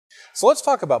So let's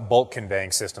talk about bulk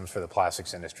conveying systems for the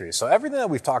plastics industry. So everything that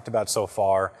we've talked about so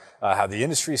far, how the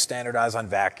industry is standardized on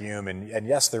vacuum, and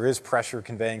yes, there is pressure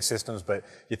conveying systems, but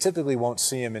you typically won't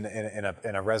see them in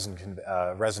a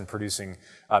resin producing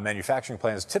manufacturing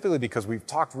plants, typically because we've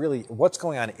talked really what's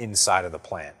going on inside of the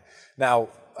plant. Now,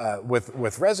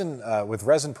 with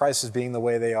resin prices being the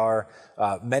way they are,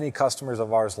 many customers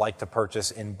of ours like to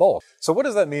purchase in bulk. So what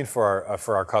does that mean for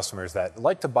our customers that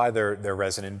like to buy their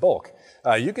resin in bulk?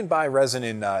 You can buy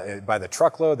resin by the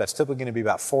truckload. That's typically going to be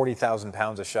about 40,000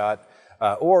 pounds a shot.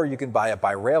 Or you can buy it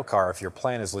by rail car if your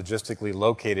plant is logistically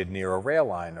located near a rail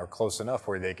line or close enough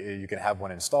where you can have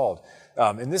one installed.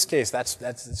 In this case,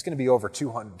 it's going to be over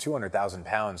 200,000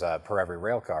 pounds per every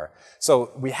rail car.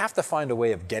 So we have to find a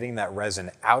way of getting that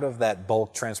resin out of that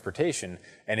bulk transportation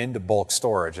and into bulk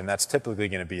storage, and that's typically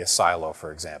going to be a silo,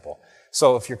 for example.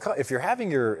 So if you're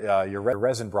having your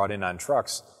resin brought in on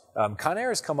trucks, Conair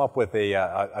has come up with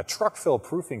a truck fill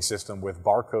proofing system with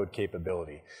barcode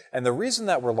capability. And the reason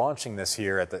that we're launching this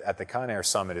here at the Conair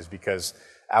Summit is because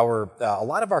a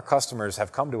lot of our customers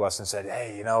have come to us and said,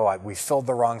 hey, we filled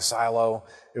the wrong silo.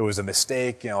 It was a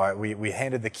mistake. We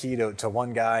handed the key to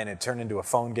one guy and it turned into a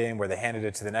phone game where they handed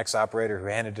it to the next operator who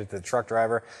handed it to the truck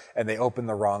driver and they opened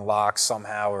the wrong lock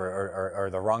somehow or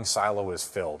the wrong silo was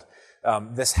filled.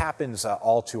 This happens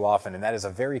all too often, and that is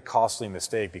a very costly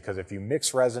mistake because if you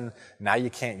mix resin, now you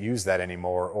can't use that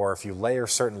anymore, or if you layer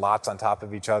certain lots on top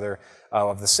of each other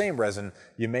of the same resin,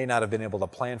 you may not have been able to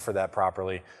plan for that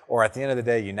properly, or at the end of the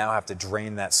day, you now have to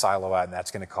drain that silo out, and that's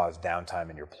going to cause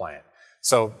downtime in your plant.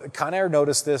 So Conair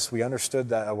noticed this, we understood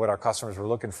what our customers were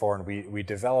looking for, and we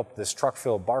developed this truck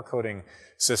fill barcoding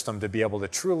system to be able to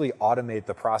truly automate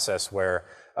the process where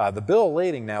the bill of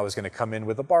lading now is going to come in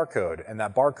with a barcode, and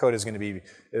that barcode is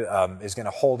going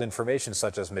to hold information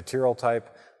such as material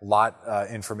type, lot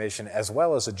information, as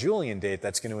well as a Julian date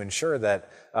that's going to ensure that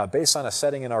based on a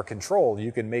setting in our control,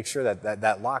 you can make sure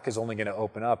that lock is only going to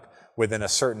open up within a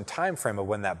certain time frame of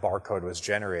when that barcode was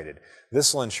generated.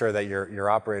 This will ensure that your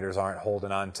operators aren't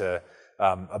holding on to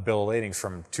a bill of lading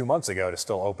from 2 months ago to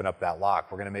still open up that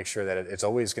lock. We're going to make sure that it's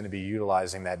always going to be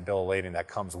utilizing that bill of lading that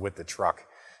comes with the truck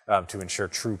to ensure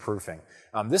true proofing.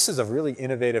 This is a really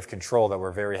innovative control that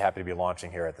we're very happy to be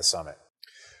launching here at the Summit.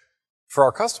 For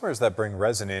our customers that bring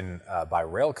resin in by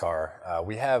railcar,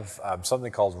 we have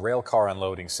something called railcar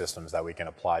unloading systems that we can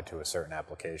apply to a certain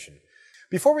application.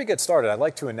 Before we get started, I'd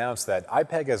like to announce that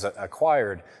IPEG has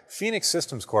acquired Phoenix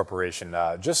Systems Corporation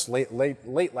just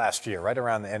late last year, right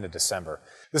around the end of December.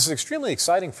 This is extremely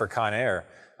exciting for Conair,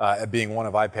 being one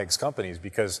of IPEG's companies,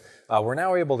 because we're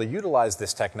now able to utilize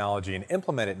this technology and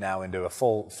implement it now into a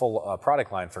full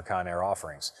product line for Conair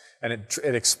offerings. And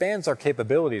it expands our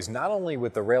capabilities not only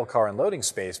with the railcar unloading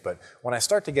space, but when I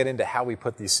start to get into how we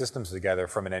put these systems together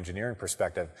from an engineering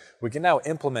perspective, we can now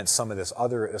implement some of these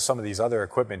other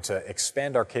equipment to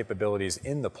expand our capabilities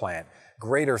in the plant,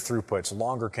 greater throughputs,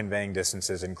 longer conveying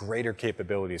distances, and greater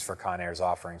capabilities for Conair's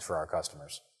offerings for our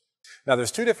customers. Now,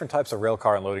 there's two different types of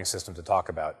railcar unloading system to talk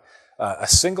about. A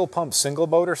single pump, single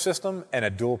motor system and a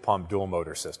dual pump, dual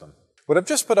motor system. What I've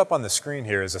just put up on the screen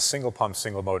here is a single pump,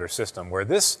 single motor system where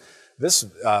this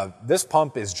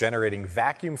pump is generating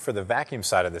vacuum for the vacuum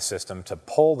side of the system to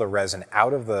pull the resin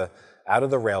out of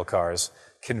the rail cars,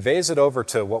 conveys it over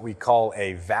to what we call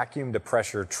a vacuum to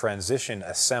pressure transition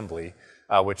assembly,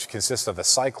 which consists of a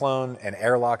cyclone and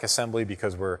airlock assembly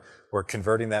because we're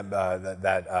converting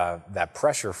that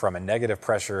pressure from a negative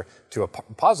pressure to a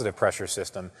positive pressure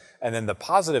system. And then the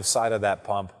positive side of that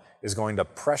pump is going to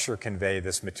pressure convey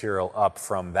this material up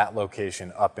from that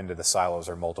location up into the silos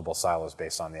or multiple silos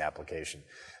based on the application.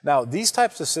 Now, these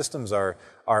types of systems are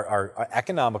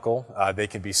economical. They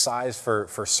can be sized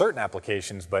for certain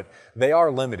applications, but they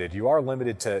are limited. You are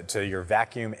limited to your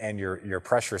vacuum and your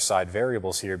pressure side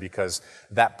variables here because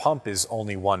that pump is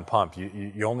only one pump.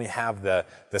 You only have the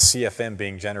CFM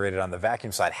being generated on the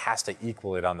vacuum side has to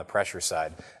equal it on the pressure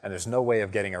side, and there's no way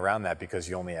of getting around that because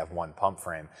you only have one pump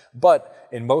frame. But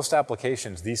in most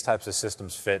applications, these types of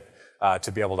systems fit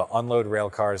to be able to unload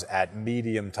rail cars at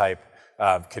medium type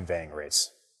conveying rates.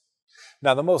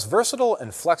 Now, the most versatile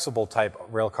and flexible type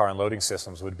railcar unloading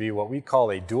systems would be what we call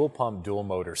a dual pump, dual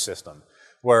motor system,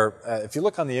 where if you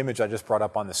look on the image I just brought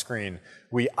up on the screen,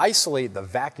 we isolate the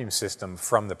vacuum system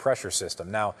from the pressure system.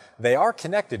 Now, they are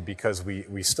connected because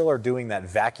we still are doing that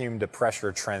vacuum to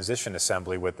pressure transition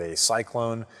assembly with a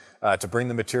cyclone to bring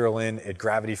the material in. It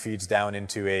gravity feeds down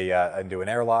into an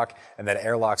airlock, and that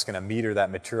airlock's going to meter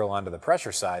that material onto the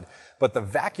pressure side. But the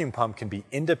vacuum pump can be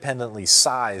independently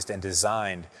sized and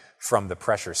designed from the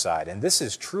pressure side. And this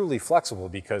is truly flexible,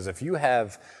 because if you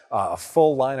have a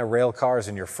full line of rail cars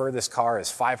and your furthest car is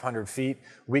 500 feet,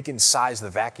 we can size the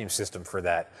vacuum system for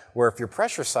that. Where if your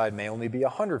pressure side may only be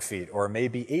 100 feet or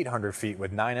maybe 800 feet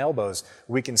with 9 elbows,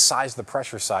 we can size the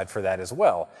pressure side for that as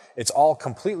well. It's all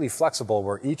completely flexible,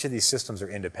 where each of these systems are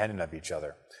independent of each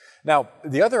other. Now,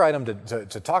 the other item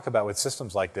to talk about with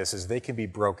systems like this is they can be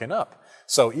broken up.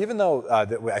 So even though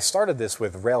I started this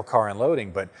with rail car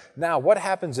unloading, but now what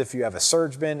happens if you have a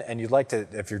surge bin and you'd like to,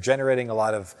 if you're generating a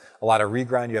lot of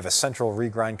regrind, you have a central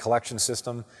regrind collection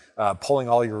system, pulling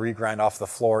all your regrind off the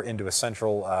floor into a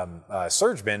central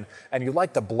surge bin, and you'd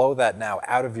like to blow that now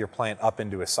out of your plant up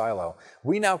into a silo.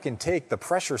 We now can take the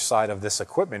pressure side of this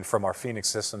equipment from our Phoenix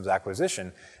Systems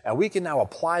acquisition, and we can now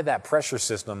apply that pressure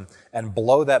system and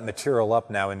blow that material up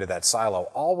now into that silo,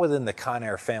 all within the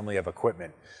Conair family of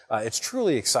equipment. It's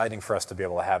truly exciting for us to be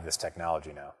able to have this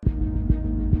technology now.